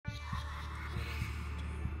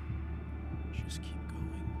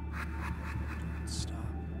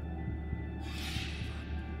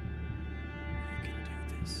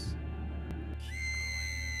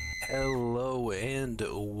Hello and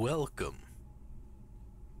welcome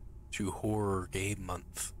to Horror Game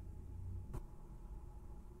Month.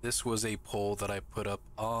 This was a poll that I put up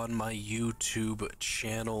on my YouTube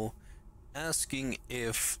channel asking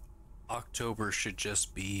if October should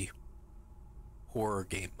just be Horror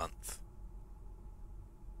Game Month.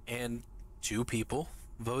 And 2 people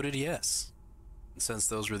voted yes. And since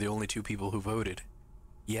those were the only 2 people who voted,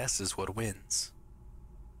 yes is what wins.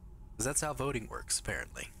 Because that's how voting works,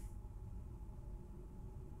 apparently.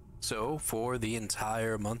 So, for the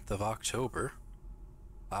entire month of October,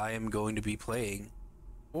 I am going to be playing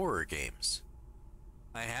horror games.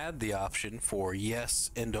 I had the option for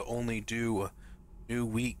yes and to only do new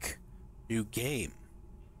week, new game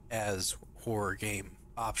as horror game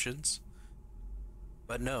options.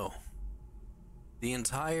 But no, the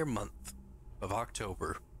entire month of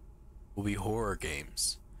October will be horror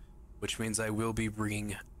games, which means I will be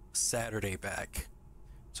bringing Saturday back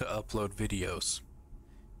to upload videos.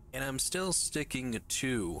 And I'm still sticking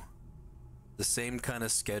to the same kind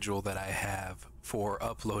of schedule that I have for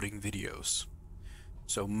uploading videos.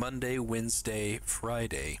 So Monday, Wednesday,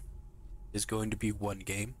 Friday is going to be one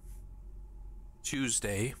game.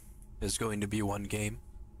 Tuesday is going to be one game.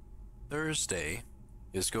 Thursday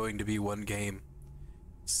is going to be one game.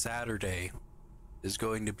 Saturday is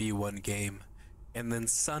going to be one game. And then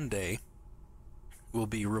Sunday will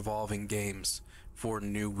be revolving games for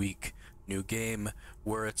new week, new game,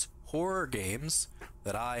 where it's horror games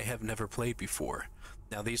that I have never played before.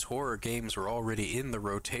 Now, these horror games were already in the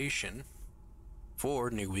rotation for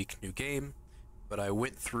new week, new game, but I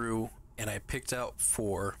went through and I picked out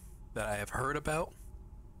 4 that I have heard about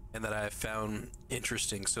and that I have found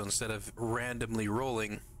interesting. So instead of randomly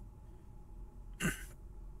rolling,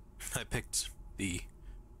 I picked the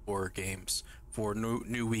horror games for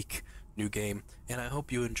new week, new game, and I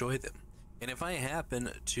hope you enjoy them. And if I happen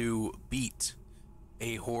to beat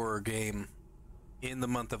a horror game in the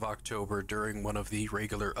month of October during one of the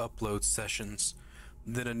regular upload sessions,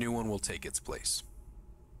 then a new one will take its place.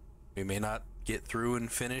 We may not get through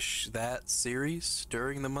and finish that series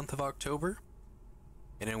during the month of October,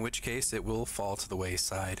 and in which case it will fall to the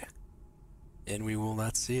wayside, and we will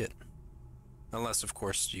not see it. Unless, of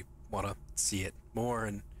course, you want to see it more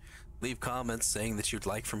and leave comments saying that you'd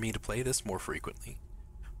like for me to play this more frequently.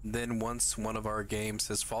 Then once one of our games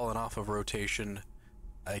has fallen off of rotation,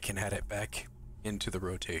 I can add it back into the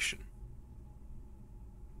rotation.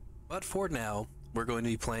 But for now, we're going to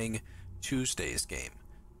be playing Tuesday's game.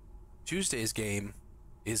 Tuesday's game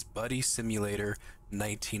is Buddy Simulator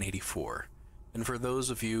 1984. And for those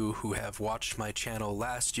of you who have watched my channel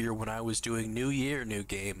last year when I was doing New Year, New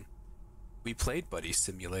Game, we played Buddy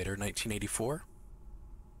Simulator 1984.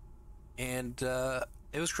 And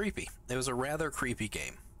it was creepy. It was a rather creepy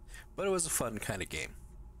game, but it was a fun kind of game.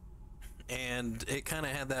 And it kind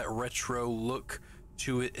of had that retro look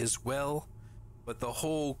to it as well, but the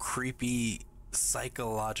whole creepy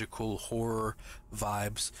psychological horror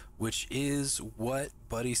vibes, which is what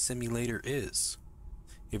Buddy Simulator is.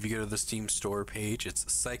 If you go to the Steam store page, it's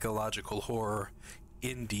psychological horror,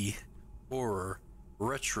 indie, horror,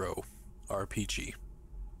 retro RPG.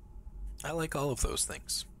 I like all of those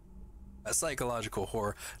things. A psychological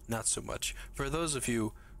horror, not so much. For those of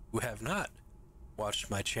you who have not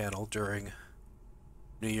watched my channel during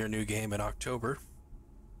New Year, New Game in October,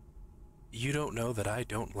 you don't know that I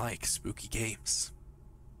don't like spooky games.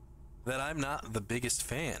 That I'm not the biggest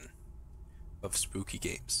fan of spooky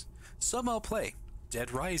games. Some I'll play.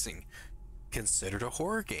 Dead Rising, considered a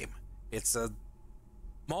horror game. It's a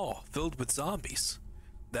mall filled with zombies.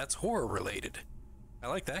 That's horror related. I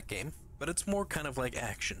like that game, but it's more kind of like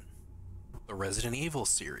action. The Resident Evil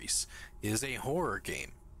series is a horror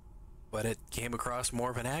game, but it came across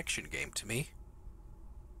more of an action game to me.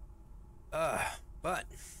 But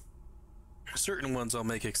certain ones I'll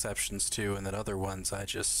make exceptions to, and then other ones I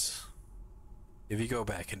just... If you go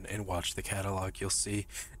back and watch the catalog, you'll see.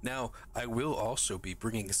 Now, I will also be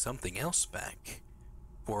bringing something else back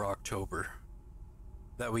for October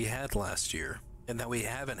that we had last year, and that we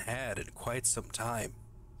haven't had in quite some time.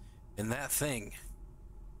 And that thing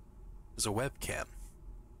is a webcam.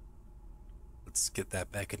 Let's get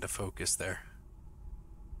that back into focus there.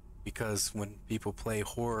 Because when people play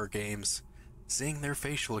horror games, seeing their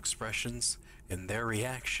facial expressions and their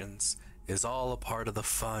reactions is all a part of the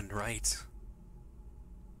fun, right?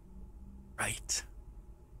 Right.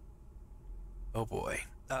 Oh boy.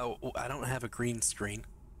 Oh, I don't have a green screen,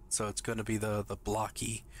 so it's going to be the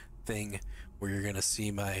blocky thing where you're going to see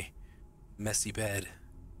my messy bed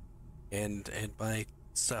and my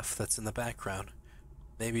stuff that's in the background.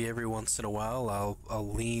 Maybe every once in a while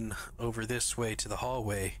I'll lean over this way to the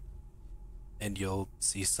hallway and you'll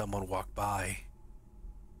see someone walk by,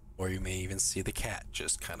 or you may even see the cat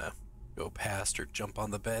just kind of go past or jump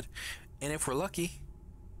on the bed. And if we're lucky,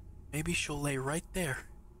 maybe she'll lay right there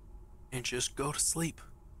and just go to sleep.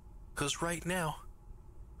 'Cause right now,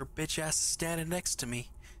 her bitch ass is standing next to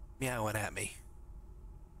me, meowing at me.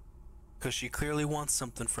 'Cause she clearly wants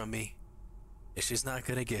something from me, and she's not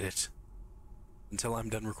gonna get it until I'm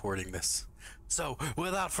done recording this. So,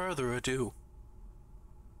 without further ado,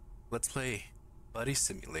 let's play Buddy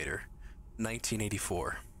Simulator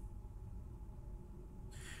 1984.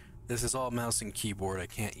 This is all mouse and keyboard. I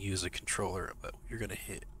can't use a controller, but you're gonna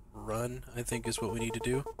hit run, I think is what we need to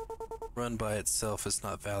do. Run by itself is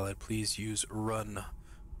not valid. Please use run,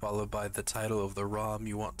 followed by the title of the ROM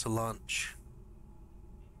you want to launch.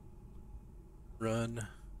 Run.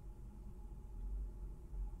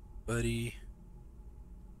 Buddy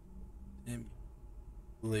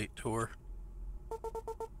Simulator.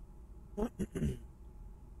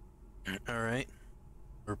 Alright.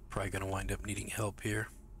 We're probably gonna wind up needing help here.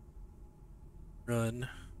 Run.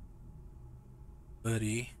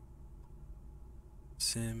 Buddy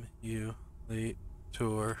Simulator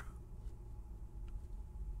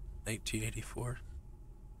 1984.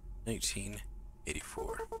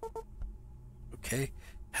 1984. Okay.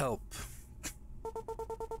 Help.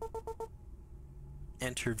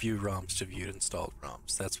 Enter view ROMs to view installed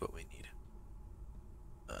ROMs. That's what we need.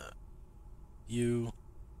 View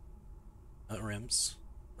ROMs.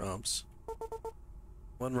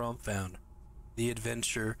 One ROM found. The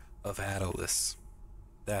Adventure of Atlas.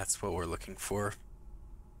 That's what we're looking for.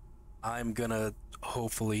 I'm gonna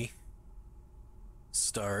hopefully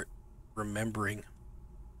start remembering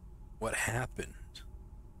what happened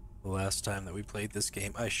the last time that we played this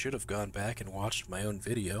game. I should have gone back and watched my own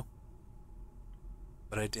video,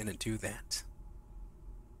 but I didn't do that.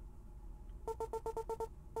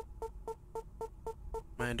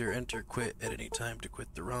 Reminder, enter quit at any time to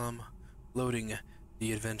quit the ROM. Loading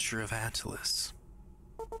The Adventure of Atlas.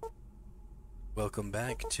 Welcome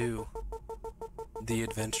back to The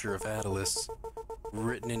Adventure of Atlas,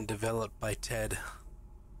 written and developed by Ted.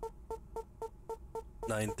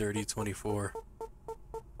 9/30/24.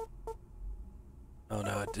 Oh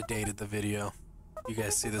no, it dated the video. You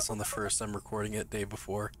guys see this on the 1st, I'm recording it day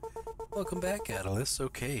before. Welcome back, Atlas.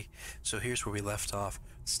 Okay, so here's where we left off.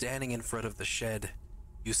 Standing in front of the shed,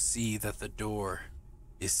 you see that the door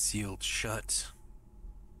is sealed shut.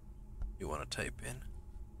 You want to type in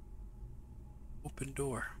open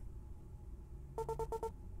door.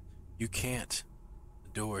 You can't. The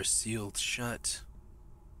door is sealed shut.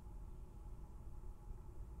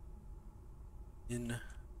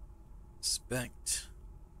 Inspect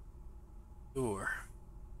door.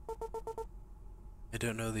 I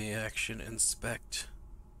don't know the action inspect.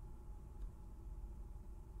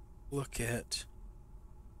 Look at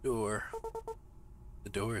door. The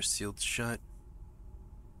door is sealed shut.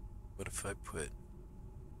 What if I put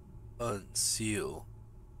unseal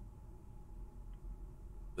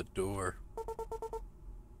the door?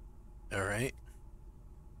 Alright.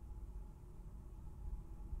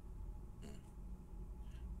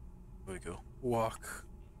 There we go. Walk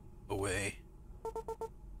away.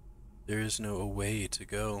 There is no away to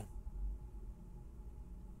go.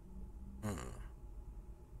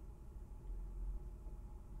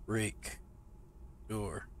 Break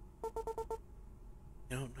door.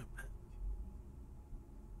 I don't know.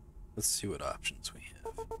 Let's see what options we have.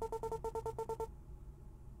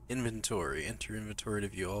 Inventory. Enter inventory to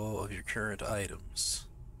view all of your current items.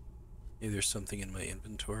 Maybe there's something in my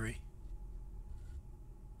inventory.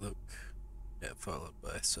 Look. Yeah, followed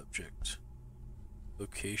by subject.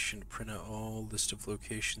 Location. Print out all list of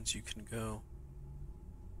locations you can go.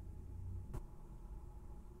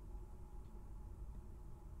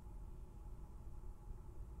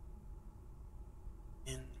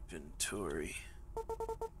 Inventory.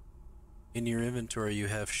 In your inventory you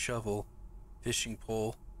have shovel, fishing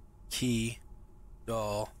pole, key,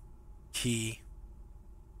 doll, key.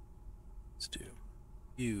 Let's do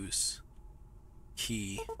use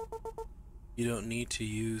key. You don't need to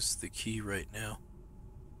use the key right now.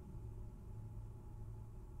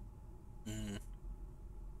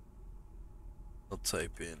 I'll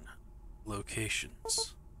type in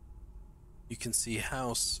locations. You can see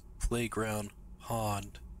house, playground,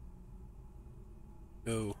 pond.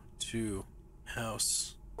 Go to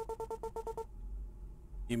house.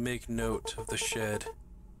 You make note of the shed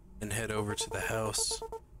and head over to the house.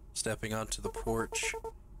 Stepping onto the porch,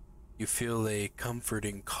 you feel a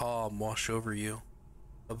comforting calm wash over you.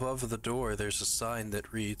 Above the door, there's a sign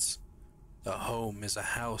that reads, "A home is a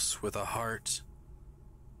house with a heart."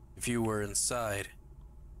 If you were inside,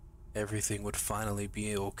 everything would finally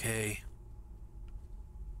be okay.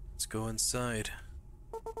 Let's go inside.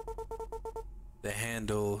 The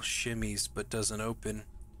handle shimmies but doesn't open.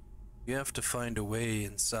 You have to find a way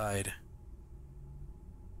inside.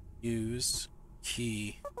 Use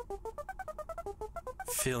key.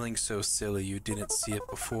 Feeling so silly you didn't see it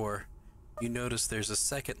before. You notice there's a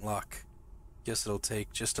second lock. Guess it'll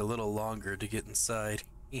take just a little longer to get inside.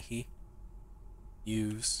 Hehe.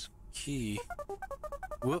 Use key.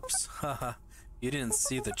 Whoops, haha. You didn't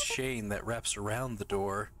see the chain that wraps around the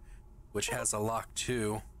door, which has a lock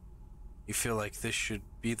too. You feel like this should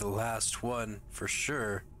be the last one, for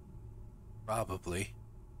sure. Probably.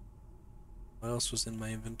 What else was in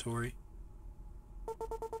my inventory?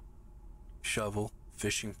 Shovel,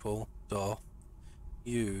 fishing pole, doll.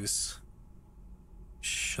 Use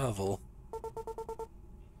shovel.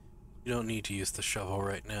 You don't need to use the shovel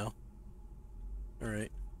right now.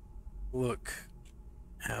 Alright. Look.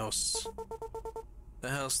 House. The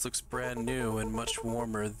house looks brand new and much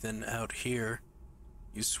warmer than out here.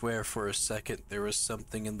 You swear for a second there was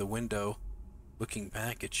something in the window looking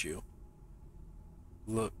back at you.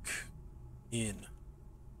 Look in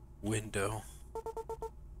window.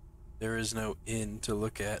 There is no in to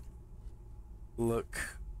look at.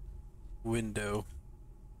 Look window.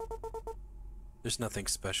 There's nothing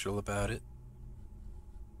special about it.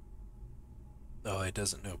 Oh, it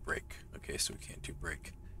doesn't know break. Okay, so we can't do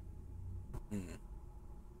break.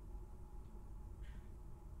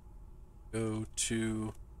 Go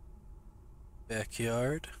to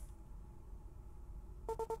backyard.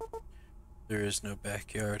 There is no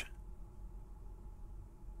backyard.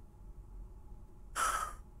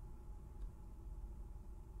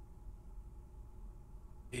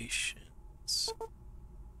 Patience.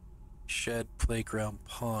 Shed, playground,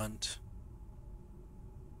 pond.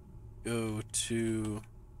 Go to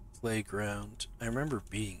playground. I remember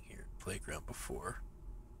being here at playground before.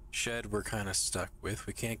 Shed we're kind of stuck with.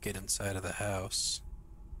 We can't get inside of the house.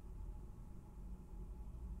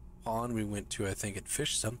 Pond we went to, I think, and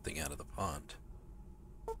fished something out of the pond.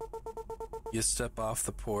 You step off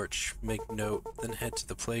the porch, make note, then head to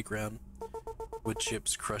the playground. Wood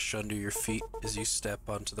chips crush under your feet as you step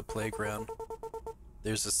onto the playground.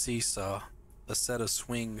 There's a seesaw, a set of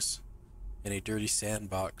swings, and a dirty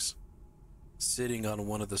sandbox. Sitting on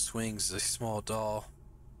one of the swings is a small doll.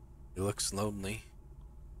 It looks lonely.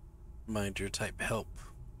 Reminder, type help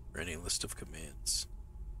for any list of commands.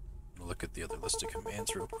 I'll look at the other list of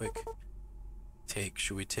commands real quick. Take,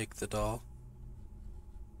 should we take the doll?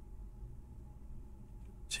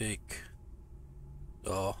 Take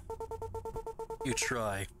doll. You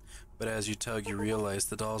try, but as you tug you realize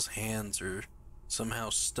the doll's hands are somehow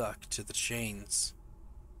stuck to the chains.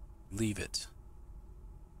 Leave it.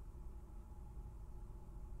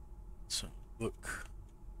 So, look.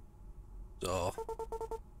 Doll.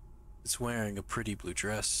 It's wearing a pretty blue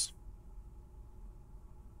dress.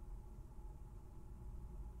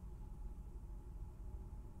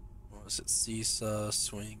 What was it? Seesaw,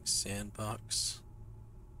 swing, sandbox.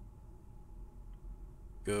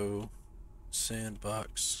 Go.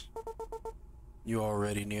 Sandbox. You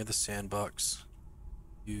already near the sandbox.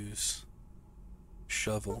 Use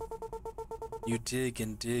shovel. You dig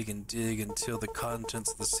and dig and dig until the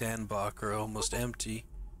contents of the sandbox are almost empty.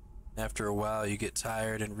 After a while you get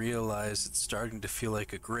tired and realize it's starting to feel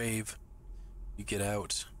like a grave. You get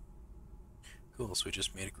out. Cool, so we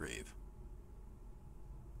just made a grave.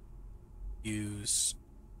 Use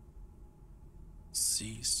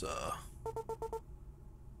seesaw.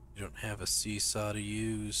 You don't have a seesaw to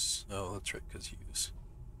use. Oh, that's right, because use.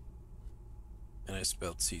 And I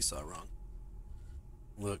spelled seesaw wrong.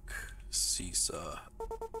 Look, seesaw.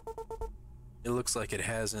 It looks like it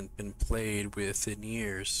hasn't been played with in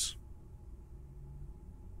years.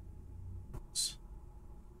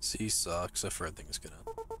 Seesaw, except for I think it's gonna...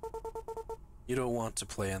 You don't want to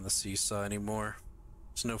play on the seesaw anymore.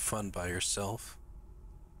 It's no fun by yourself.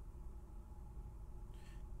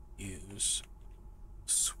 Use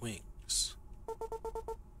swings.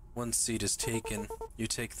 One seat is taken. You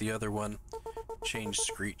take the other one. Change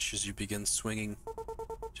screech as you begin swinging.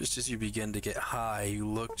 Just as you begin to get high, you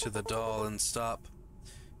look to the doll and stop.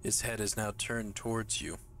 Its head is now turned towards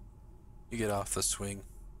you. You get off the swing.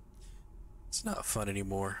 It's not fun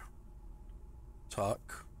anymore.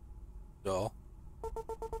 Talk. Doll.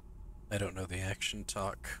 I don't know the action.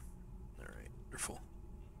 Talk. Alright, wonderful.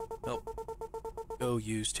 Nope. Go,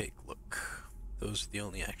 use, take, look. Those are the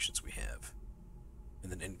only actions we have.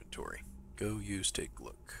 And then inventory. Go, use, take,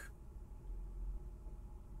 look.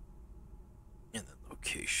 And then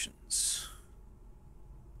locations.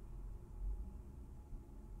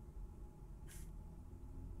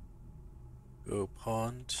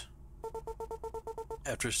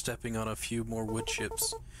 After stepping on a few more wood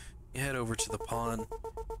chips, you head over to the pond.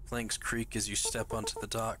 Planks creak as you step onto the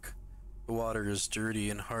dock. The water is dirty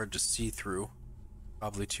and hard to see through,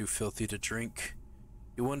 probably too filthy to drink.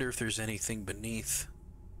 You wonder if there's anything beneath.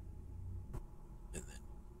 And then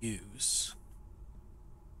use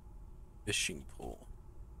fishing pole.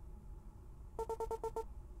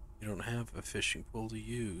 You don't have a fishing pole to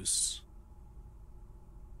use.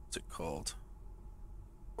 What's it called?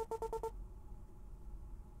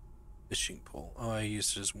 Fishing pole. Oh, I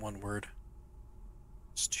used it as one word.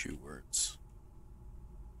 It's 2 words.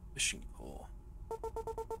 Fishing pole.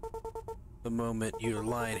 The moment your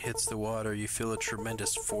line hits the water, you feel a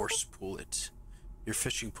tremendous force pull it. Your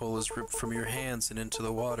fishing pole is ripped from your hands and into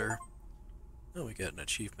the water. Oh, we got an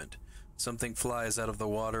achievement. Something flies out of the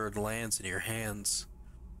water and lands in your hands.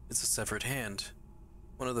 It's a severed hand.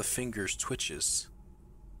 One of the fingers twitches.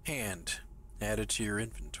 Hand. Added to your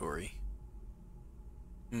inventory.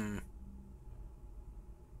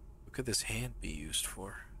 What could this hand be used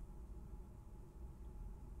for?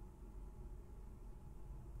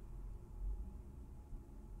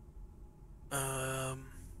 Now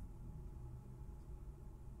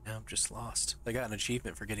I'm just lost. I got an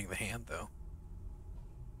achievement for getting the hand, though.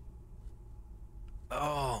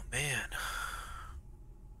 Oh, man.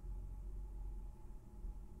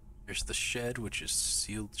 There's the shed, which is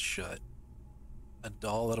sealed shut. A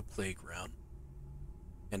doll at a playground.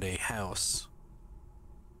 And a house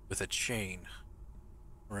with a chain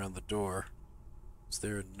around the door. Is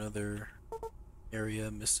there another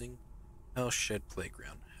area missing? House, shed,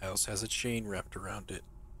 playground. House has a chain wrapped around it.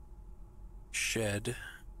 Shed.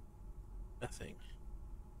 Nothing.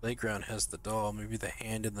 Playground has the doll. Maybe the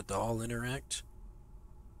hand and the doll interact?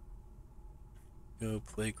 Go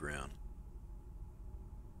playground.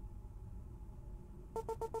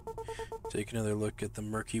 Take another look at the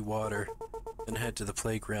murky water, then head to the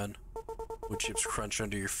playground. Wood chips crunch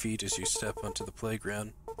under your feet as you step onto the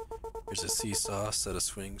playground. There's a seesaw, set of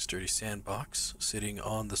swings, dirty sandbox. Sitting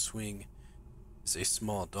on the swing is a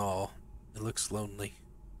small doll. It looks lonely.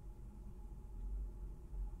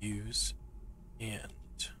 Use hand.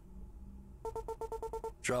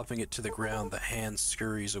 Dropping it to the ground, the hand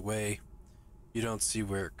scurries away. You don't see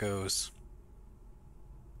where it goes.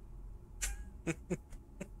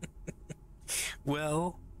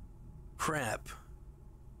 Well, crap.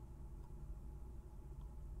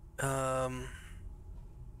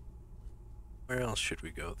 Where else should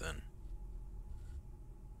we go then?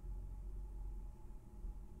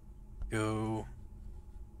 Go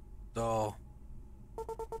doll.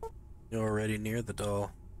 You're already near the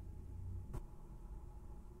doll.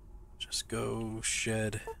 Just go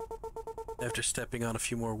shed. After stepping on a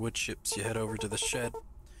few more wood chips, you head over to the shed.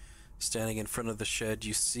 Standing in front of the shed,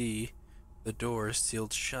 you see the door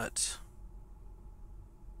sealed shut.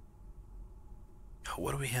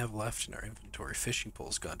 What do we have left in our inventory? Fishing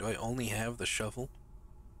pole's gone. Do I only have the shovel?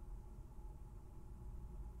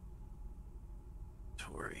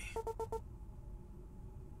 Inventory.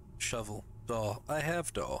 Shovel. Doll. I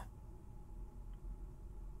have doll.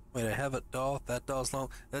 Wait, I have a doll? That doll's long.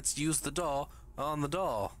 Let's use the doll on the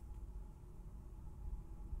doll.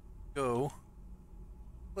 Go.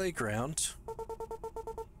 Playground.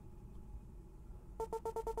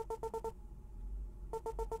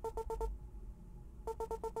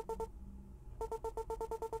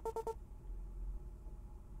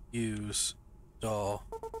 Use doll.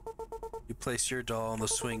 You place your doll on the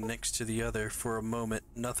swing next to the other. For a moment,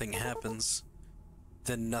 nothing happens.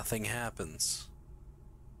 Then nothing happens.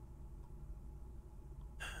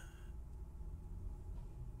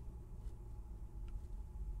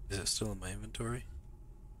 Is it still in my inventory?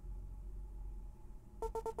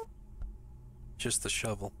 Just the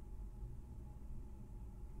shovel.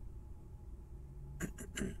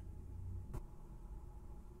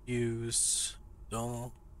 Use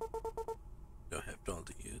doll. Don't have doll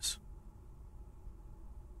to use.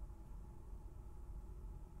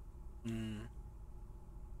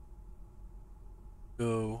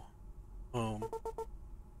 Go home.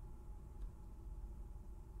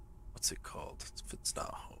 What's it called? If it's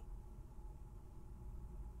not home.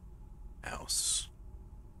 House.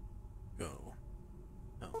 Go.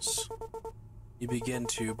 House. You begin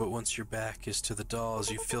to, but once your back is to the dolls,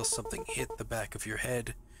 you feel something hit the back of your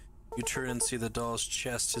head. You turn and see the doll's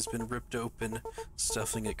chest has been ripped open,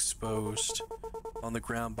 stuffing exposed. On the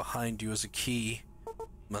ground behind you is a key.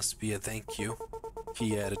 Must be a thank you.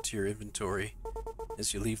 Key added to your inventory.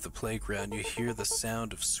 As you leave the playground, you hear the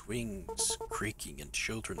sound of swings creaking and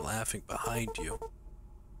children laughing behind you.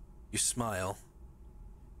 You smile.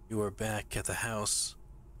 You are back at the house.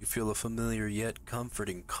 You feel a familiar yet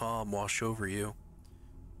comforting calm wash over you.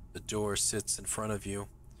 The door sits in front of you.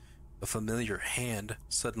 A familiar hand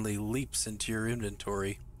suddenly leaps into your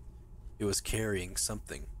inventory. It was carrying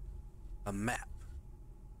something. A map.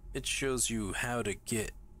 It shows you how to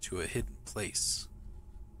get to a hidden place.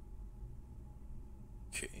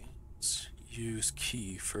 Okay, let's use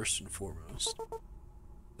key first and foremost.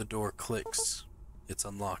 The door clicks. It's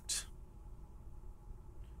unlocked.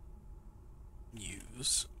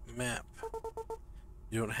 Use map.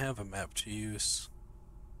 You don't have a map to use.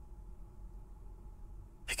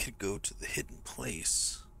 I could go to the hidden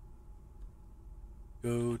place.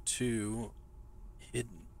 Go to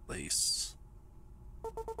hidden place.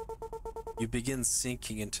 You begin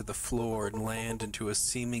sinking into the floor and land into a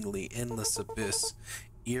seemingly endless abyss.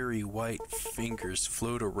 Eerie white fingers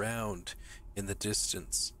float around in the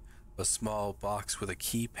distance. A small box with a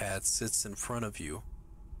keypad sits in front of you.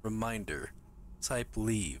 Reminder, type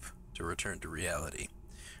leave to return to reality.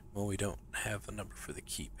 Well, we don't have a number for the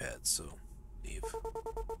keypad, so leave.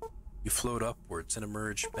 You float upwards and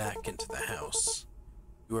emerge back into the house.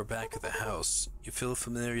 You are back at the house. You feel a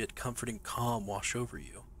familiar yet comforting calm wash over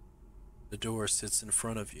you. The door sits in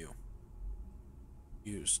front of you.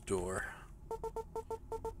 Use door.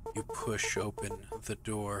 You push open the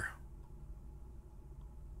door.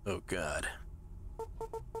 Oh God.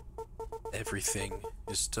 Everything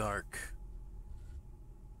is dark.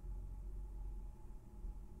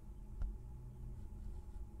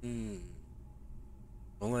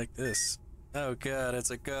 I like this. Oh God,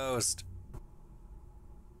 it's a ghost.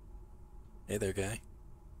 Hey there, guy.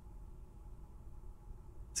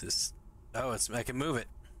 Is this... Oh, I can move it.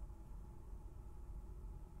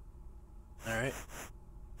 Alright.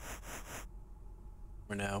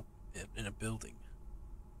 We're now in a building.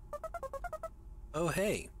 Oh,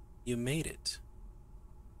 hey. You made it.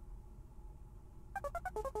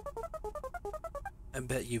 I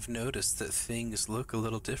bet you've noticed that things look a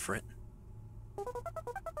little different.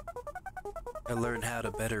 I learned how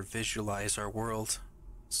to better visualize our world,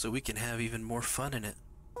 so we can have even more fun in it.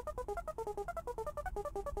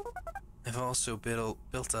 I've also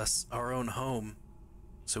built us our own home,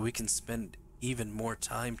 so we can spend even more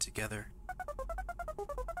time together.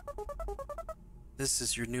 This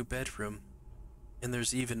is your new bedroom, and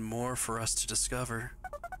there's even more for us to discover.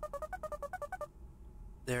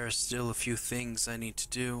 There are still a few things I need to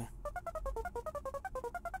do,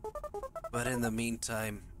 but in the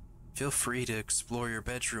meantime, feel free to explore your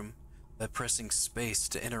bedroom by pressing space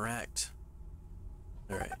to interact.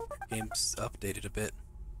 Alright, game's updated a bit.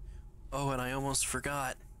 Oh, and I almost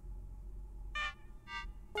forgot.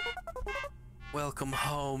 Welcome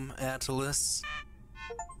home, Atlas.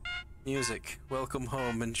 Music. Welcome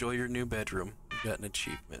home. Enjoy your new bedroom. You got an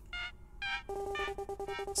achievement.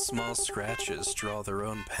 Small scratches draw their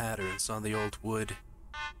own patterns on the old wood.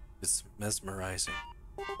 It's mesmerizing.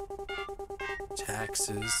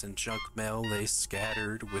 Taxes and junk mail lay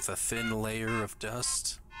scattered with a thin layer of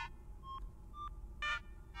dust.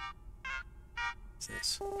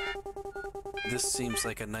 This seems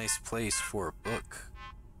like a nice place for a book,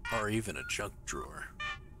 or even a junk drawer.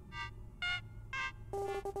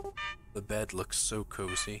 The bed looks so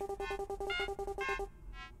cozy.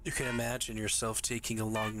 You can imagine yourself taking a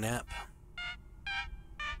long nap.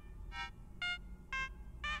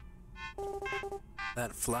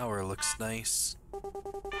 That flower looks nice.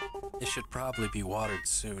 It should probably be watered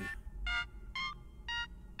soon.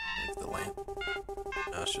 Like the lamp.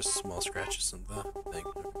 No, it's just small scratches in the thing.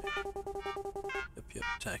 Okay. Yep,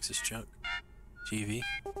 taxes junk. TV.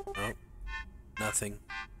 Nope. Nothing.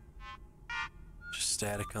 Just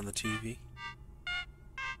static on the TV.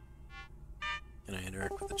 Can I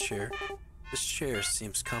interact with the chair? This chair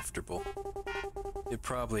seems comfortable. It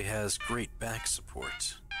probably has great back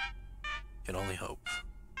support. Can only hope.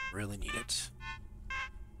 Really need it.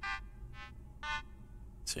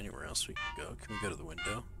 Is there anywhere else we can go? Can we go to the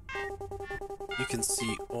window? You can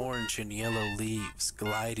see orange and yellow leaves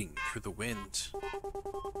gliding through the wind.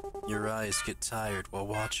 Your eyes get tired while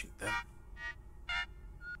watching them.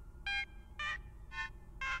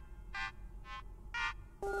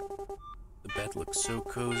 The bed looks so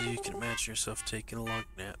cozy, you can imagine yourself taking a long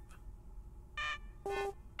nap.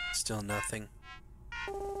 Still nothing.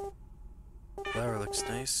 Flower looks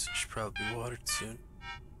nice, should probably be watered soon.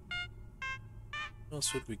 Where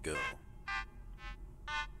else would we go?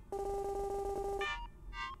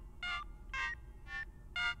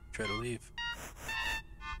 Try to leave.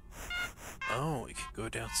 Oh, we could go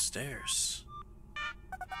downstairs.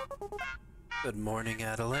 Good morning,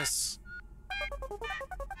 Atlas.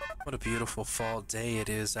 What a beautiful fall day it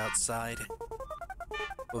is outside.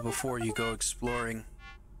 But before you go exploring,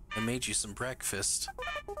 I made you some breakfast.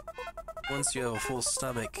 Once you have a full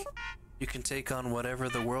stomach, you can take on whatever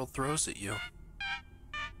the world throws at you.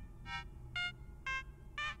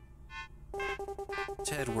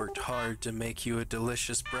 Ted worked hard to make you a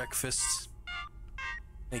delicious breakfast.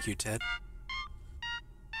 Thank you, Ted.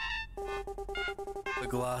 The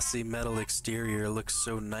glossy metal exterior looks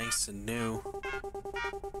so nice and new.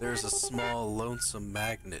 There's a small, lonesome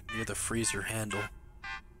magnet near the freezer handle.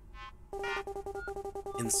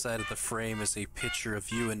 Inside of the frame is a picture of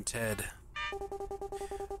you and Ted.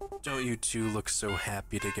 Don't you two look so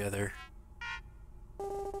happy together?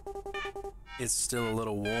 It's still a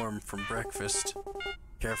little warm from breakfast.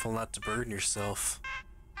 Careful not to burn yourself.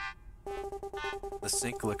 The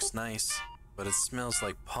sink looks nice, but it smells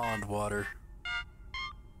like pond water.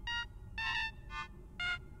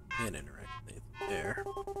 And right there.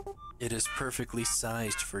 It is perfectly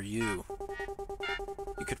sized for you.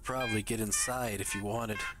 You could probably get inside if you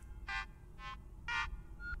wanted.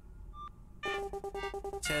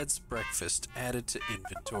 Ted's breakfast added to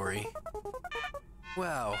inventory.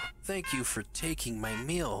 Wow, thank you for taking my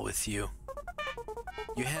meal with you.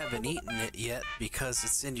 You haven't eaten it yet because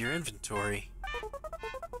it's in your inventory.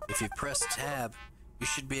 If you press tab, you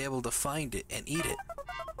should be able to find it and eat it.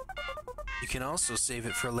 You can also save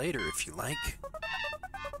it for later if you like.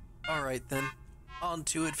 Alright then, on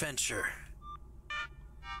to adventure.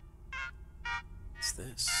 What's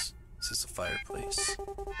this? This is a fireplace.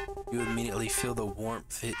 You immediately feel the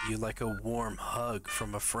warmth hit you like a warm hug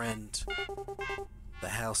from a friend. The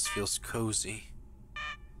house feels cozy.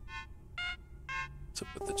 What's up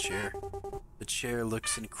with the chair? The chair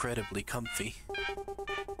looks incredibly comfy.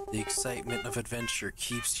 The excitement of adventure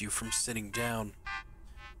keeps you from sitting down.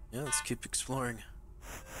 Yeah, let's keep exploring.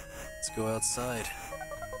 Let's go outside.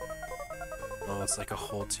 Oh, it's like a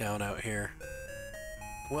whole town out here.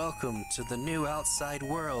 Welcome to the new outside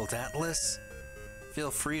world, Atlas. Feel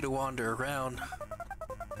free to wander around.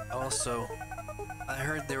 Also, I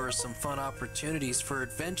heard there were some fun opportunities for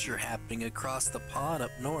adventure happening across the pond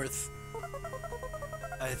up north.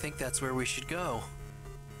 I think that's where we should go.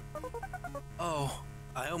 Oh,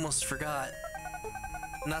 I almost forgot.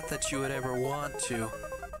 Not that you would ever want to,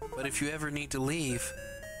 but if you ever need to leave,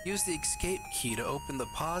 use the escape key to open the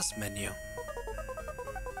pause menu.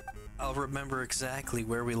 I'll remember exactly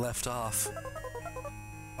where we left off.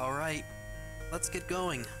 Alright, let's get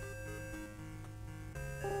going.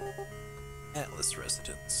 Atlas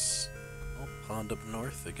residence. Oh, pond up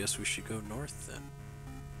north. I guess we should go north then.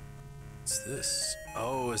 What's this?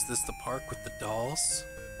 Oh, is this the park with the dolls?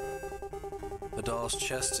 The doll's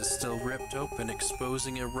chest is still ripped open,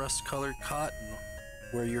 exposing a rust-colored cotton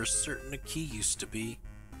where you're certain a key used to be.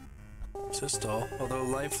 There's this doll, although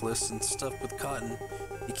lifeless and stuffed with cotton,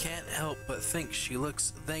 you can't help but think she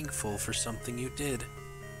looks thankful for something you did.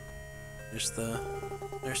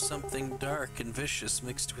 There's something dark and vicious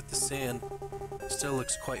mixed with the sand. Still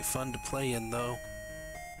looks quite fun to play in, though.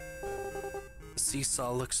 The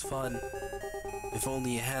seesaw looks fun. If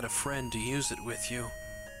only you had a friend to use it with you.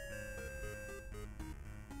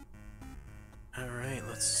 Alright,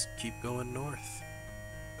 let's keep going north.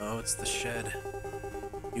 Oh, it's the shed.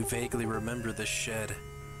 You vaguely remember this shed,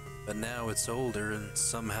 but now it's older and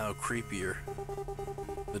somehow creepier.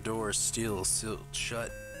 The door is still sealed shut.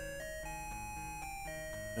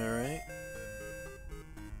 Alright.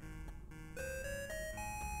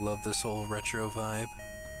 Love this whole retro vibe.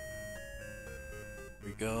 Here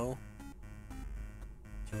we go.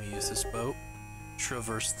 Can we use this boat?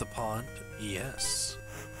 Traverse the pond? Yes.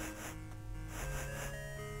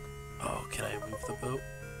 Oh, can I move the boat?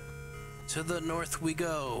 To the north we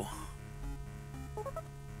go.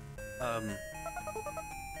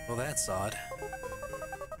 Well, that's odd.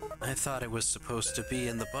 I thought it was supposed to be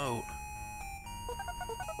in the boat.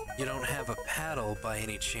 You don't have a paddle by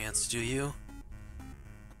any chance, do you?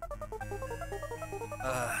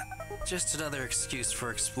 Just another excuse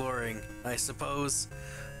for exploring, I suppose.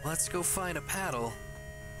 Let's go find a paddle.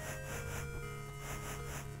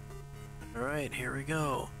 Alright, here we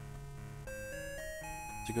go.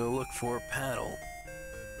 To go look for a paddle.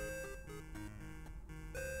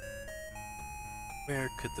 Where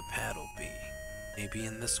could the paddle be? Maybe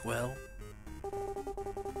in this well?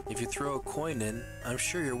 If you throw a coin in, I'm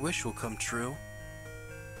sure your wish will come true.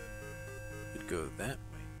 Could go that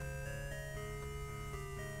way.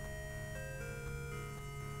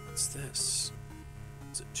 What's this?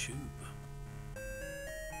 It's a tube.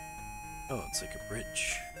 Oh, it's like a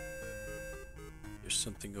bridge. There's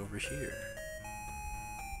something over here.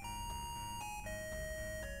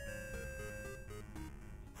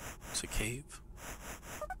 It's a cave.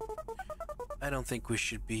 I don't think we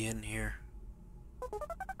should be in here.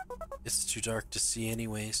 It's too dark to see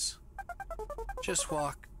anyways. Just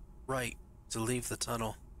walk right to leave the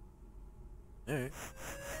tunnel. Alright.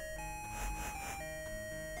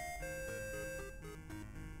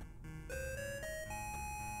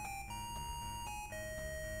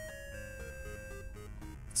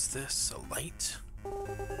 What's this? A light?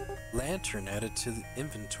 Lantern added to the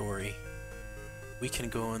inventory. We can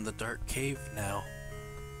go in the dark cave now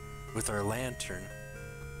with our lantern.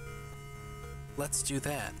 Let's do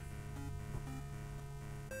that.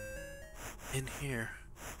 In here,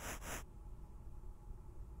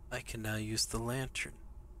 I can now use the lantern.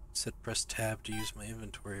 Said press tab to use my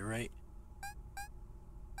inventory, right?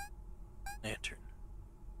 Lantern.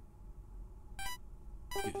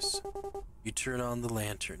 Use. You turn on the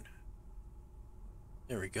lantern.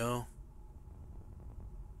 There we go.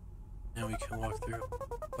 Now we can walk through.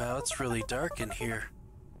 Wow, it's really dark in here.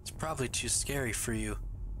 It's probably too scary for you.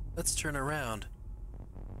 Let's turn around.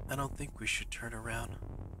 I don't think we should turn around.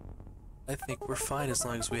 I think we're fine as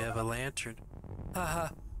long as we have a lantern. Haha.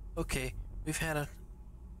 Okay, we've had a...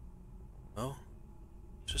 Oh.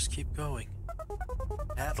 Just keep going.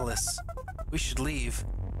 Atlas, we should leave.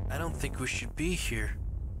 I don't think we should be here.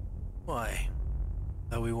 Why?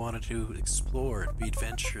 Thought we wanted to explore and be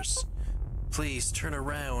adventurous. Please, turn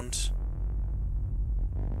around.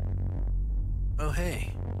 Oh,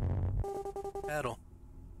 hey. Paddle.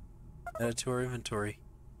 Add it to our inventory.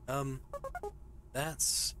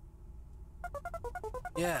 That's...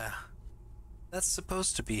 Yeah. That's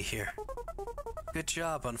supposed to be here. Good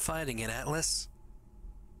job on finding it, Atlas.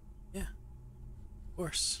 Yeah. Of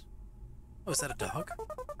course. Oh, is that a dog?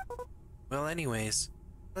 Well, anyways,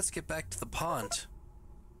 let's get back to the pond.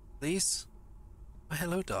 Please? Oh,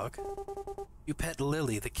 hello, dog. You pet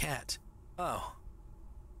Lilly, the cat. Oh.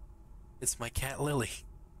 It's my cat, Lilly.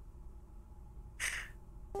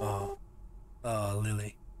 Oh. Oh,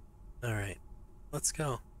 Lilly. Alright. Let's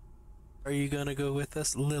go. Are you gonna go with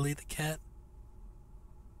us, Lilly the cat?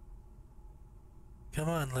 Come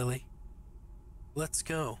on, Lilly. Let's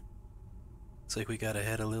go. Looks like we got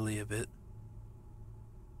ahead of Lilly a bit.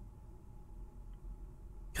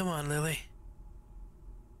 Come on, Lilly.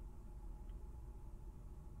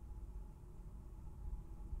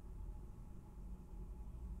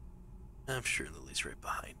 I'm sure Lily's right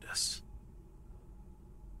behind us.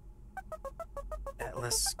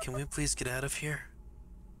 Atlas, can we please get out of here?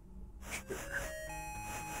 Sure.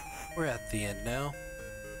 We're at the end now.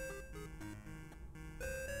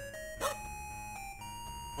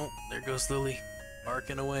 Oh, there goes Lilly,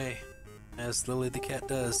 barking away, as Lilly the cat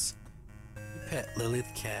does. You pet Lilly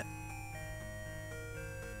the cat.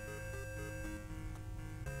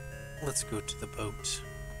 Let's go to the boat.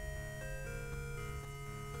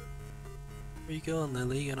 Where you going,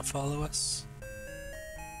 Lilly? You gonna follow us?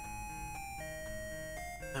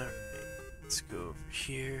 Alright, let's go over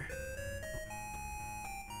here.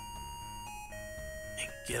 And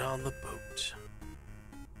get on the boat.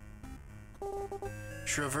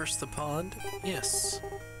 Traverse the pond? Yes.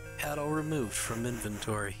 Paddle removed from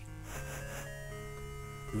inventory.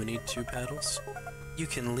 Do we need 2 paddles? You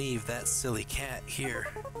can leave that silly cat here.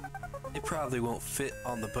 It probably won't fit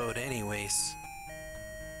on the boat anyways.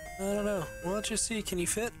 I don't know. Why don't you see? Can you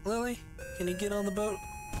fit, Lilly? Can you get on the boat?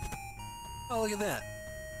 Oh, look at that.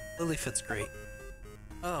 Lilly fits great.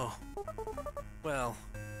 Oh. Well.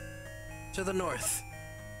 To the north.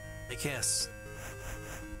 I guess.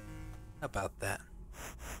 How about that?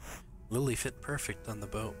 Lilly fit perfect on the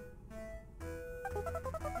boat.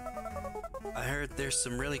 I heard there's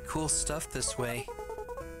some really cool stuff this way.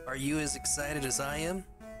 Are you as excited as I am?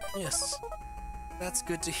 Yes. That's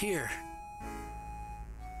good to hear.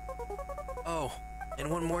 Oh, and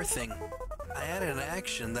one more thing. I added an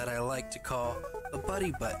action that I like to call the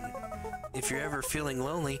buddy button. If you're ever feeling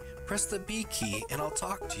lonely, press the B key and I'll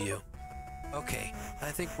talk to you. Okay,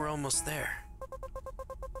 I think we're almost there.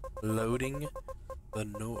 Loading the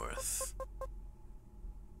north.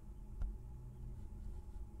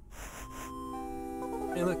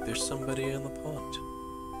 Hey look, there's somebody in the pond.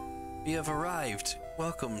 We have arrived.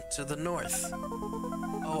 Welcome to the north.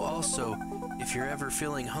 Oh, also, if you're ever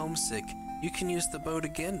feeling homesick, you can use the boat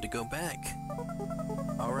again to go back.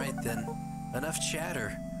 Alright then, enough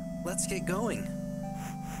chatter. Let's get going.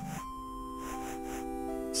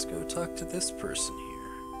 Let's go talk to this person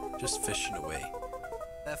here. Just fishing away.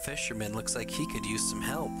 That fisherman looks like he could use some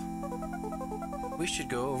help. We should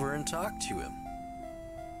go over and talk to him.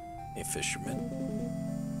 Hey,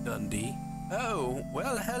 fisherman. Dundee. Oh,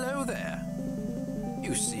 well, hello there.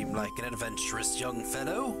 You seem like an adventurous young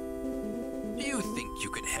fellow. Do you think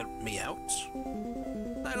you could help me out?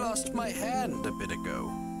 I lost my hand a bit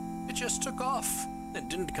ago. It just took off and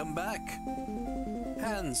didn't come back.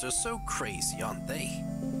 Hands are so crazy, aren't they?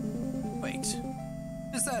 Wait,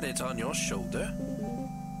 is that it on your shoulder?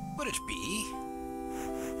 Would it be?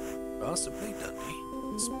 Possibly,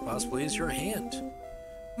 Dundee. This possibly is your hand.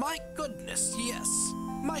 My goodness, yes,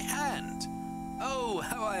 my hand. Oh,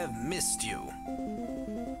 how I have missed you.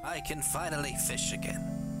 I can finally fish again.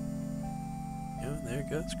 Oh, there it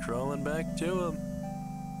goes, crawling back to him.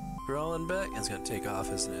 Crawling back. It's gonna take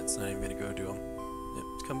off, isn't it? It's not even gonna go to him. Yep,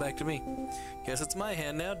 it's come back to me. Guess it's my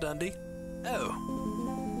hand now, Dundee.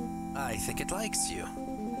 Oh, I think it likes you.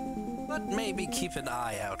 But maybe keep an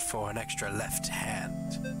eye out for an extra left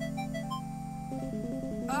hand.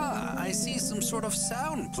 Ah, I see some sort of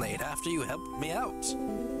sound played after you helped me out.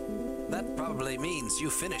 That probably means you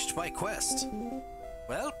finished my quest.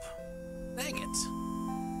 Well, dang it.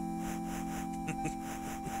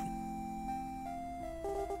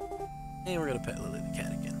 And we're gonna pet Lily the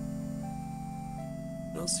cat again.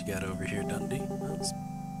 What else you got over here, Dundee? Well, this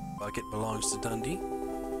bucket belongs to Dundee.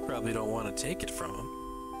 Probably don't want to take it from him.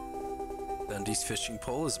 Dundee's fishing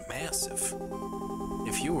pole is massive.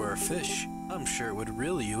 If you were a fish, I'm sure it would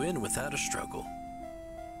reel you in without a struggle.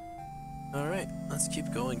 Alright, let's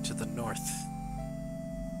keep going to the north.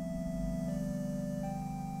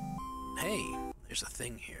 Hey, there's a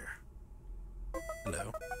thing here.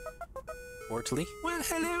 Hello. Portly? Well,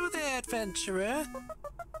 hello there, adventurer.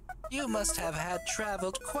 You must have had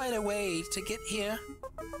traveled quite a way to get here.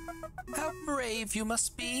 How brave you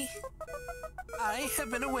must be. I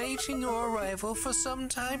have been awaiting your arrival for some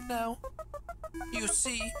time now. You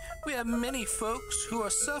see, we have many folks who are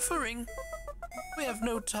suffering. We have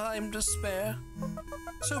no time to spare.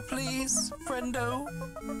 So please, friendo,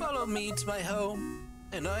 follow me to my home,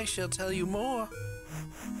 and I shall tell you more.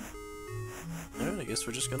 Alright, I guess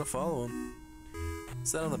we're just gonna follow him.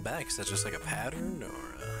 Is that on the back? Is that just like a pattern,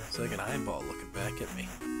 or is it like an eyeball looking back at me?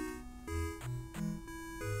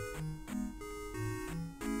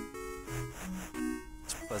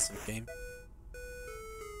 It's a pleasant game.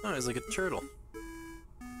 Oh, he's like a turtle.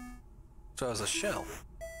 So it's a shell.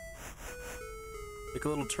 Like a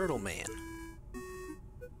little turtle man.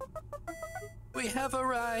 We have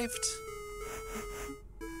arrived.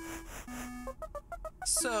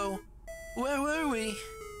 So, where were we?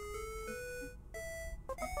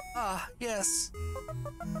 Ah, yes.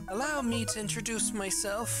 Allow me to introduce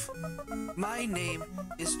myself. My name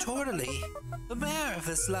is Tortally, the mayor of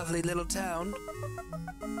this lovely little town.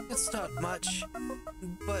 It's not much,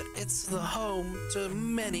 but it's the home to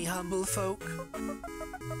many humble folk.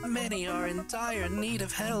 Many are in dire need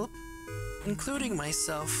of help, including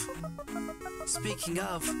myself. Speaking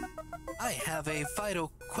of, I have a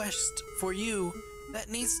vital quest for you that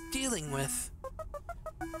needs dealing with.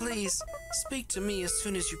 Please, speak to me as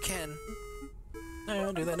soon as you can.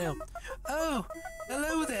 I'll do that now. Oh,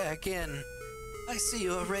 hello there again. I see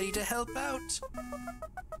you are ready to help out.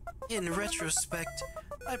 In retrospect,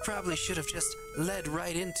 I probably should have just led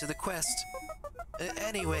right into the quest.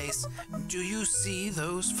 Anyways, do you see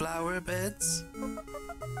those flower beds?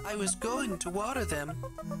 I was going to water them,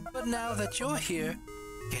 but now that you're here,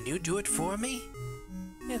 can you do it for me?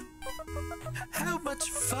 Yeah. How much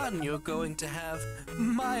fun you're going to have.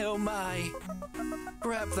 My oh my.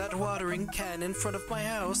 Grab that watering can in front of my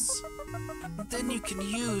house. Then you can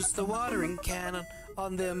use the watering can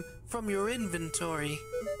on them from your inventory.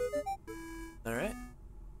 Alright.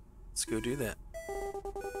 Let's go do that.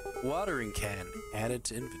 Watering can added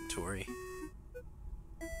to inventory.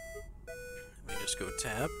 Let me just go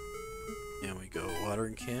tab. And we go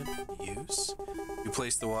watering can, use. You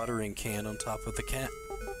place the watering can on top of the cat.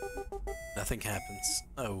 Nothing happens.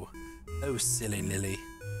 Oh, oh silly Lily.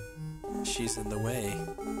 She's in the way.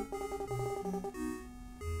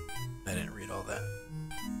 I didn't read all that.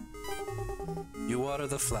 You water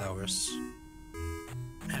the flowers.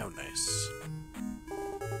 How nice.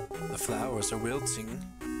 The flowers are wilting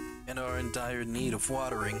and are in dire need of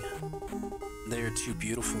watering. They are too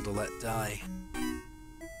beautiful to let die.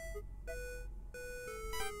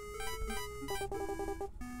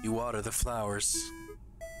 You water the flowers.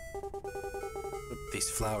 These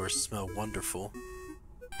flowers smell wonderful.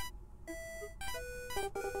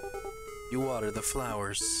 You water the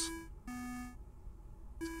flowers.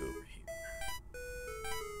 Let's go over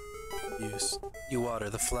here. Use. You water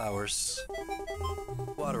the flowers.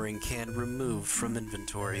 Watering can removed from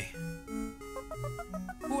inventory.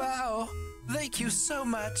 Wow! Thank you so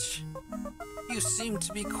much! You seem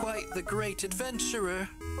to be quite the great adventurer.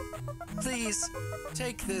 Please,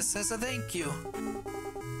 take this as a thank you.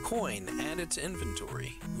 Coin added to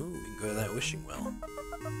inventory. Ooh, we can go to that wishing well.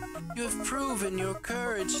 You have proven your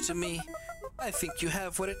courage to me. I think you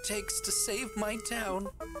have what it takes to save my town.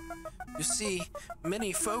 You see,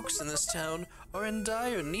 many folks in this town are in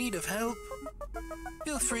dire need of help.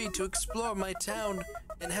 Feel free to explore my town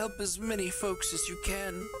and help as many folks as you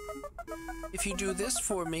can. If you do this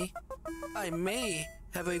for me, I may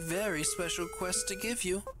have a very special quest to give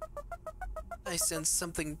you. I sense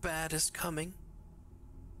something bad is coming.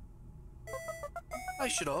 I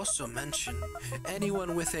should also mention,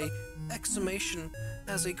 anyone with a exclamation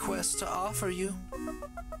has a quest to offer you.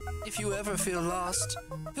 If you ever feel lost,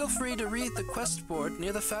 feel free to read the quest board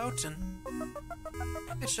near the fountain.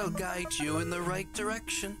 It shall guide you in the right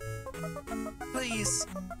direction. Please,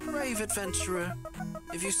 brave adventurer,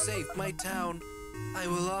 if you save my town, I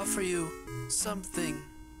will offer you something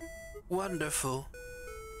wonderful.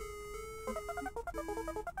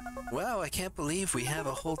 Wow, I can't believe we have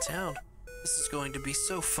a whole town. This is going to be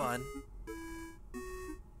so fun.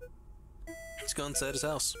 Let's go inside his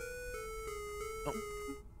house. Oh,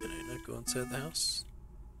 did I not go inside the house?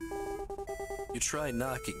 You try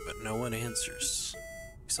knocking, but no one answers.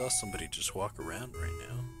 You saw somebody just walk around right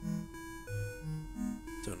now.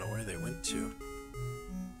 Don't know where they went to.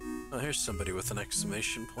 Oh, here's somebody with an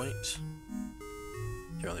exclamation point.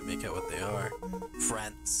 Can only make out what they are.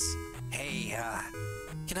 Friends. Hey,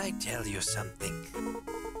 can I tell you something?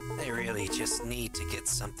 I really just need to get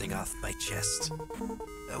something off my chest.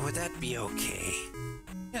 Would that be okay?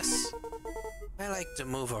 Yes. I like to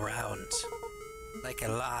move around. Like a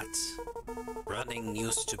lot. Running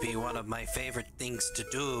used to be one of my favorite things to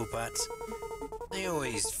do, but I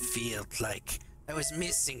always felt like I was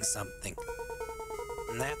missing something.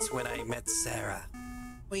 And that's when I met Sarah.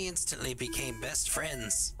 We instantly became best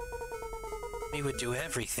friends. We would do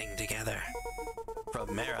everything together. From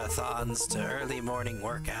marathons to early morning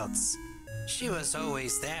workouts. She was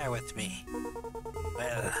always there with me.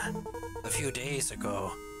 Well, a few days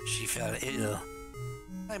ago, she fell ill.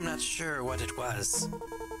 I'm not sure what it was.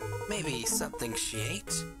 Maybe something she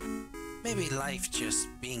ate? Maybe life just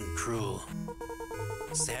being cruel.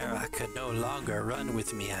 Sarah could no longer run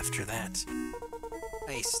with me after that.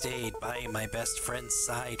 I stayed by my best friend's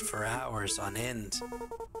side for hours on end.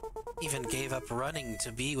 Even gave up running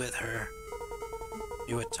to be with her.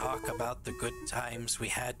 We would talk about the good times we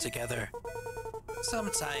had together,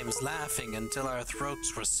 sometimes laughing until our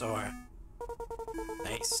throats were sore.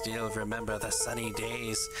 I still remember the sunny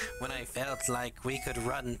days when I felt like we could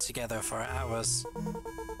run together for hours.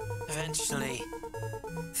 Eventually,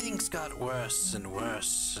 things got worse and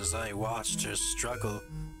worse as I watched her struggle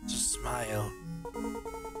to smile.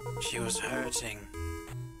 She was hurting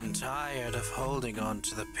and tired of holding on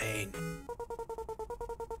to the pain.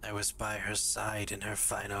 I was by her side in her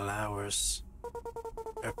final hours.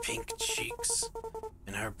 Her pink cheeks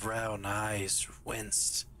and her brown eyes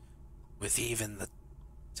winced with even the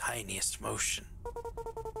tiniest motion.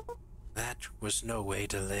 That was no way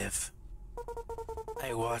to live.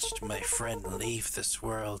 I watched my friend leave this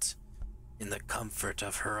world in the comfort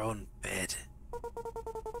of her own bed.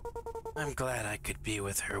 I'm glad I could be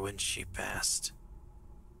with her when she passed.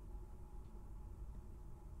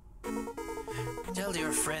 Tell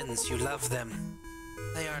your friends you love them.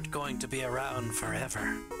 They aren't going to be around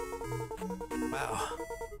forever. Wow,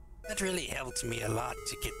 that really helped me a lot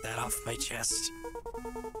to get that off my chest.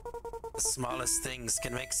 The smallest things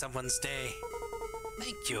can make someone's day.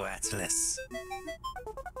 Thank you, Atlas.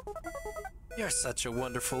 You're such a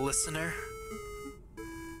wonderful listener.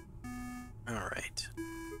 Alright.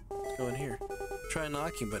 Let's go in here. Try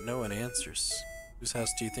knocking, but no one answers. Whose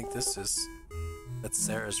house do you think this is? That's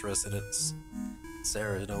Sarah's residence.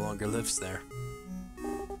 Sarah no longer lives there.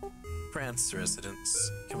 Brant's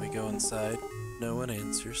residence. Can we go inside? No one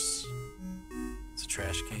answers. It's a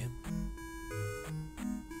trash can.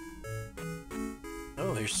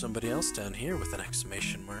 Oh, here's somebody else down here with an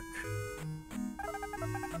exclamation mark.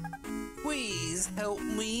 Please help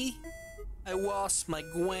me. I lost my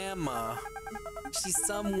grandma. She's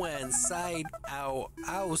somewhere inside our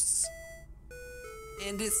house.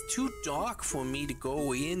 And it's too dark for me to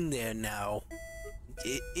go in there now.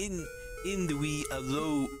 In the wee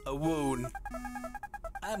alone.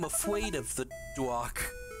 I'm afraid of the dark.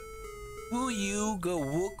 Will you go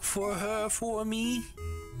look for her for me?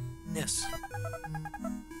 Yes.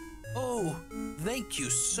 Oh, thank you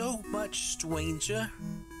so much, stranger.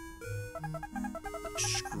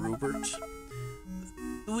 Scroobert.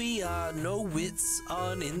 We are no wits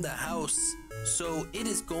on in the house, so it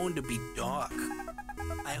is going to be dark.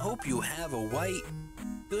 I hope you have a light.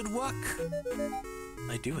 Good luck.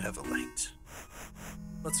 I do have a light.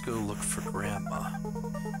 Let's go look for Grandma.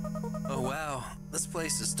 Oh wow, this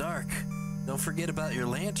place is dark. Don't forget about your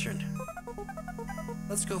lantern.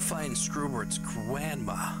 Let's go find Scroobert's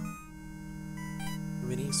grandma. Here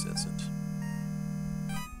even he says it.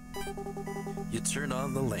 You turn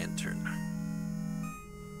on the lantern.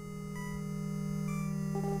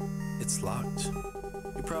 It's locked.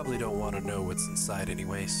 You probably don't want to know what's inside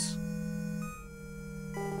anyways.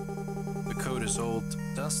 The coat is old,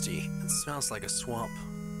 dusty, and smells like a swamp.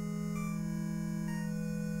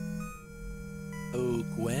 Oh,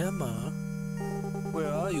 Grandma.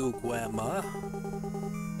 Where are you, Grandma?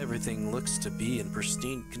 Everything looks to be in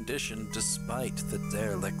pristine condition despite the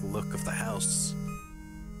derelict look of the house.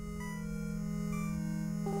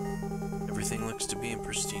 Everything looks to be in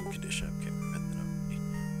pristine condition. Okay,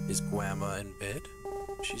 is Grandma in bed?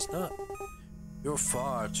 She's not. You're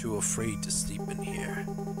far too afraid to sleep in here.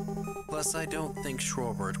 Plus, I don't think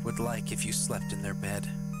Schrorbert would like if you slept in their bed.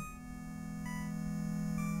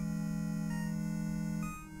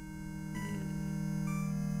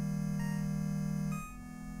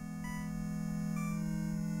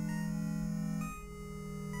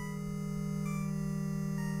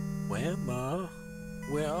 Grandma?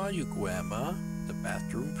 Where are you, Grandma? The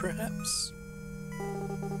bathroom, perhaps?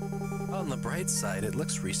 On the bright side, it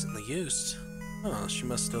looks recently used. Oh, she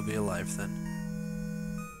must still be alive then.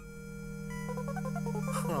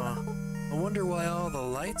 Huh. I wonder why all the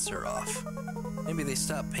lights are off. Maybe they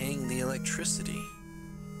stopped paying the electricity.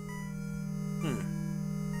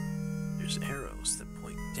 There's arrows that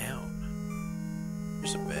point down.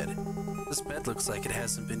 Here's a bed. This bed looks like it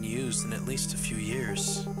hasn't been used in at least a few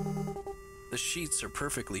years. The sheets are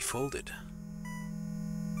perfectly folded.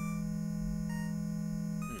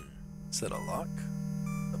 Is that a lock?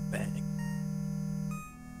 A bag?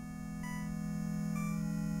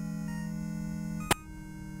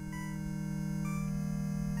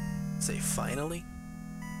 Say finally?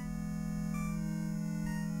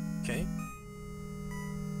 Okay.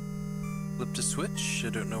 Flipped a switch. I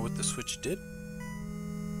don't know what the switch did.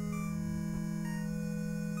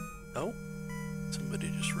 Oh,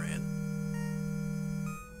 somebody just ran.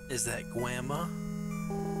 Is that Grandma?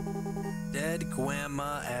 Dead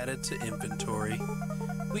Grandma added to inventory.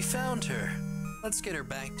 We found her. Let's get her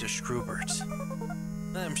back to Schrubert.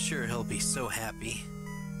 I'm sure he'll be so happy.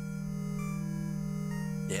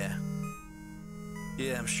 Yeah,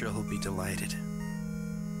 I'm sure he'll be delighted.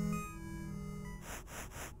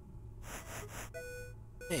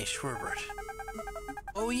 Hey, Schwerbert.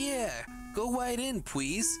 Oh yeah, go right in,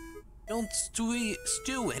 please. Don't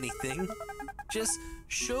stew anything. Just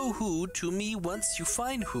show who to me once you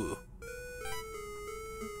find who.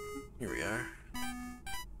 Here we are.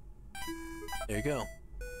 There you go.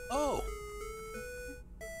 Oh!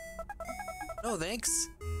 No thanks.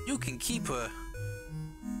 You can keep her.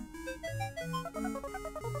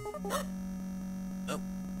 Oh.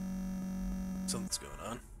 Something's going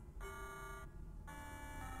on.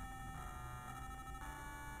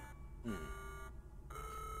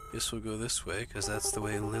 Guess we'll go this way, because that's the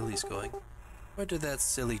way Lily's going. Where did that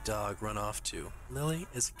silly dog run off to? Lily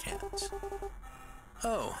is a cat.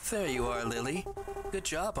 Oh, there you are, Lily. Good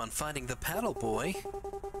job on finding the paddle boy.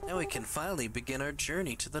 Now we can finally begin our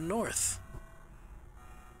journey to the north.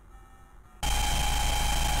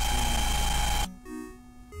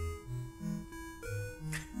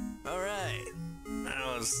 Alright.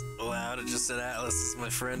 I was allowed to just say Atlas is my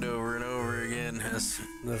friend over and over again. That's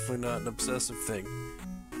definitely not an obsessive thing.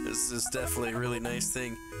 This is definitely a really nice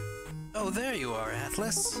thing. Oh, there you are,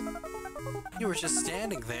 Atlas. You were just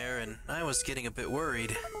standing there, and I was getting a bit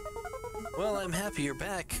worried. Well, I'm happy you're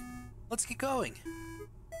back. Let's get going.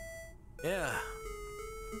 Yeah.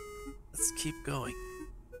 Let's keep going.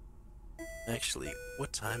 Actually,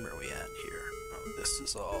 what time are we at here? Oh, this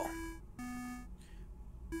is all.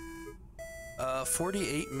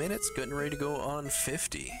 48 minutes, getting ready to go on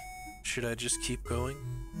 50. Should I just keep going?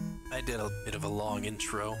 I did a bit of a long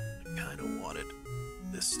intro. I kind of wanted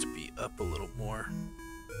this to be up a little more.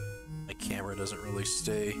 My camera doesn't really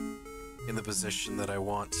stay in the position that I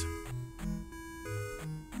want.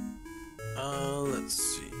 Let's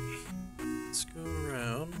see. Let's go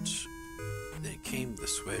around. They came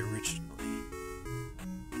this way originally.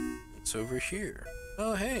 It's over here.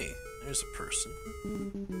 Oh, hey, there's a person.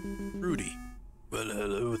 Rudy. Well,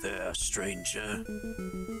 hello there, stranger.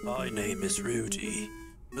 My name is Rudy.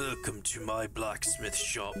 Welcome to my blacksmith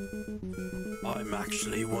shop. I'm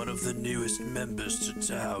actually one of the newest members to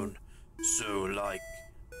town, so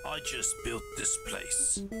I just built this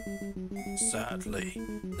place. Sadly,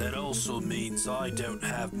 that also means I don't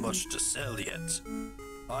have much to sell yet.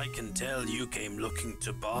 I can tell you came looking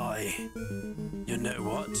to buy. You know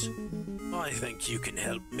what? I think you can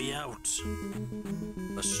help me out.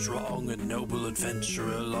 A strong and noble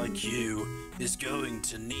adventurer like you is going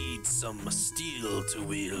to need some steel to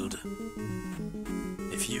wield.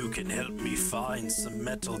 If you can help me find some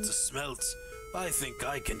metal to smelt, I think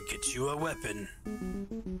I can get you a weapon.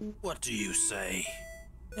 What do you say?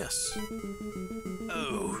 Yes.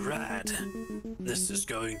 Oh, rad. This is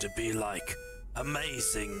going to be like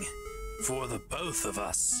amazing for the both of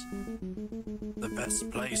us. The best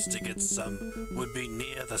place to get some would be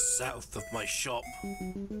near the south of my shop.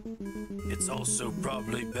 It's also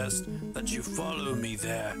probably best that you follow me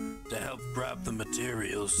there to help grab the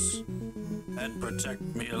materials and protect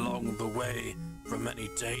me along the way from any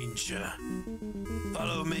danger.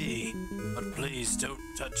 Follow me, but please don't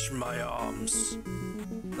touch my arms.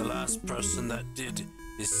 The last person that did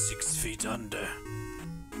is 6 feet under.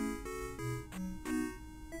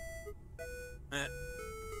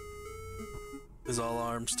 Is all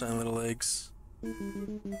arms, tiny little legs.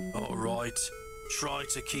 Alright, try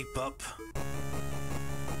to keep up.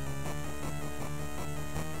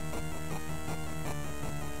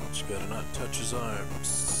 Just gotta not touch his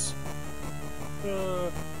arms.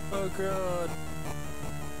 Oh god.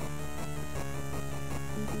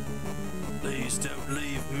 Please don't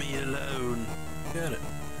leave me alone. Got it.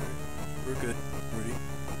 Alright, we're good, Rudy.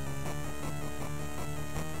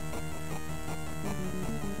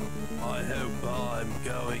 I hope I'm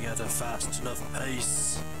going at a fast enough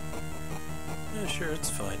pace. Yeah, sure, it's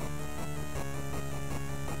fine.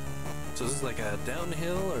 So this is like a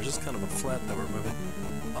downhill, or is this kind of a flat that we're moving?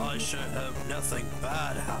 I sure hope nothing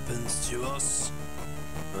bad happens to us.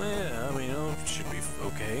 Oh, yeah, I mean, it should be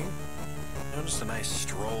okay. Just a nice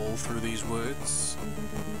stroll through these woods.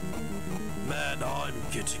 Man, I'm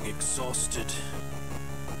getting exhausted.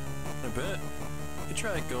 I bet. You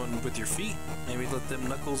try going with your feet. Maybe let them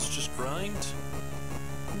knuckles just grind.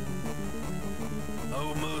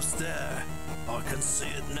 Almost there. I can see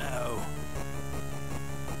it now.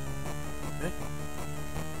 Okay.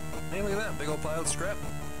 Hey, look at that big old pile of scrap.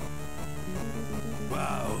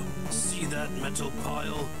 Wow, see that metal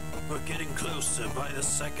pile? We're getting closer by the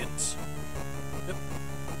second. Yep.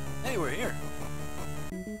 Hey, we're here.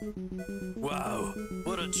 Wow,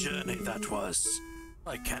 what a journey that was.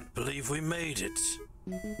 I can't believe we made it.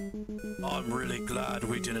 I'm really glad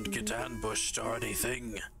we didn't get ambushed or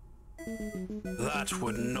anything. That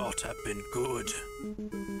would not have been good.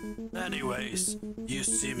 Anyways, you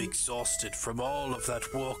seem exhausted from all of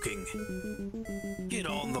that walking. Get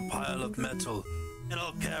on the pile of metal, and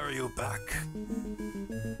I'll carry you back.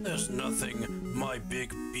 There's nothing my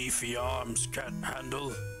big beefy arms can't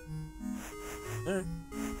handle. Alright,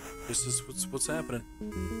 this is what's happening.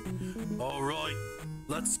 Alright,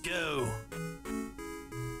 let's go.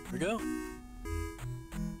 Here we go.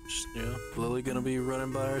 Just, you know, Lily gonna be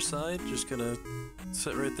running by our side, just gonna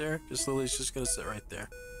sit right there. Lily's just gonna sit right there.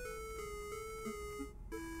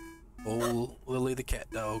 Old Lily the cat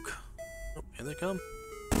dog. Oh, here they come.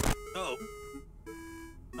 Oh.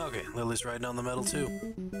 Okay, Lily's riding on the metal too.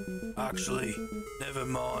 Actually, never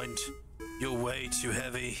mind. You're way too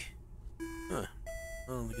heavy. Huh.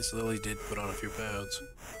 Well, I guess Lily did put on a few pounds.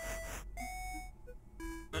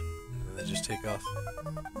 And they just take off.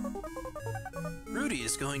 Rudy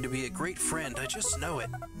is going to be a great friend, I just know it.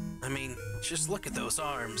 I mean, just look at those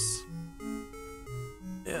arms.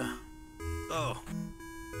 Yeah. Oh.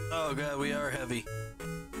 Oh god, we are heavy.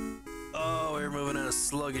 Oh, we're moving at a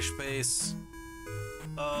sluggish pace.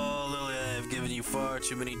 Oh, Lily, I have given you far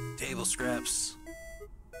too many table scraps.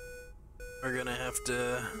 We're gonna have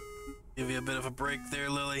to give you a bit of a break there,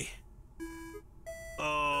 Lily.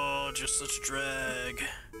 Oh, just such a drag.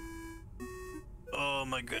 Oh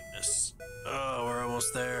my goodness. Oh, we're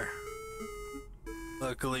almost there.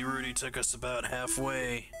 Luckily, Rudy took us about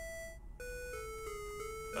halfway.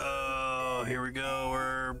 Oh, here we go.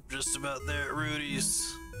 We're just about there at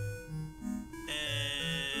Rudy's.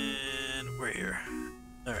 And we're here.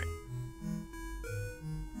 Alright.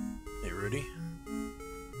 Hey, Rudy.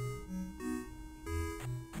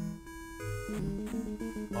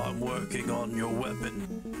 I'm working on your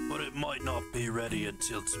weapon, but it might not be ready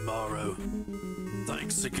until tomorrow.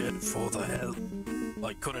 Thanks again for the help.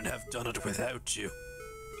 I couldn't have done it without you.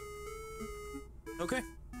 Okay.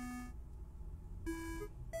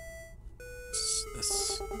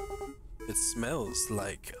 It smells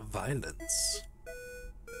like violence.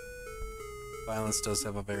 Violence does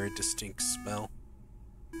have a very distinct smell.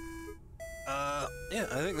 Yeah,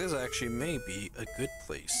 I think this actually may be a good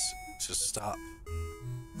place to stop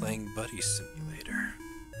playing Buddy Simulator.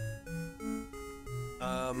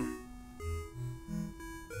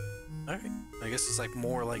 Alright. I guess it's like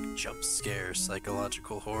more like jump scare,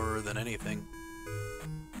 psychological horror than anything.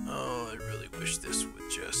 Oh, I really wish this would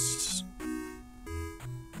just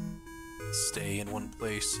stay in one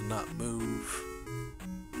place and not move.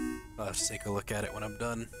 I'll have to take a look at it when I'm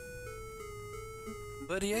done.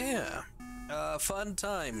 But yeah, fun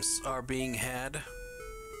times are being had.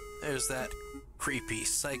 There's that creepy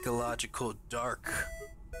psychological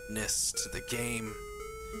darkness to the game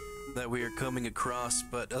that we are coming across,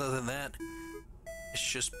 but other than that,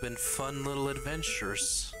 it's just been fun little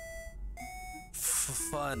adventures.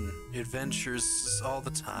 Fun adventures all the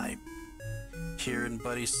time. Here in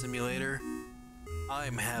Buddy Simulator,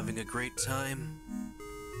 I'm having a great time,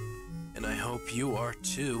 and I hope you are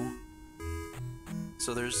too.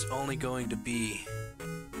 So there's only going to be,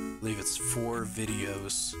 I believe it's 4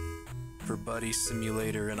 videos for Buddy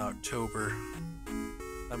Simulator in October.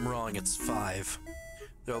 I'm wrong, it's 5.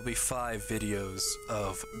 There'll be 5 videos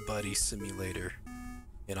of Buddy Simulator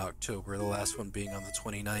in October, the last one being on the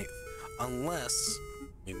 29th, unless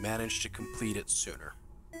we manage to complete it sooner.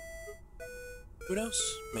 Who knows?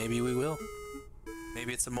 Maybe we will.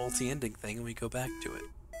 Maybe it's a multi-ending thing and we go back to it.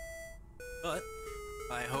 But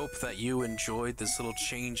I hope that you enjoyed this little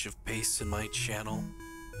change of pace in my channel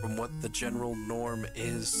from what the general norm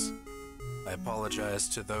is. I apologize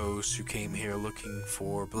to those who came here looking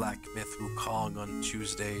for Black Myth Wukong on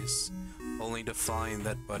Tuesdays, only to find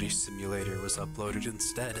that Buddy Simulator was uploaded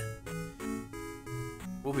instead.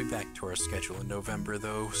 We'll be back to our schedule in November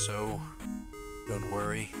though, so don't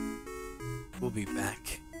worry. We'll be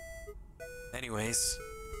back. Anyways,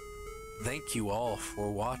 thank you all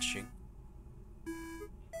for watching,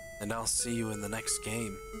 and I'll see you in the next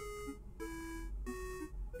game.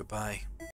 Goodbye.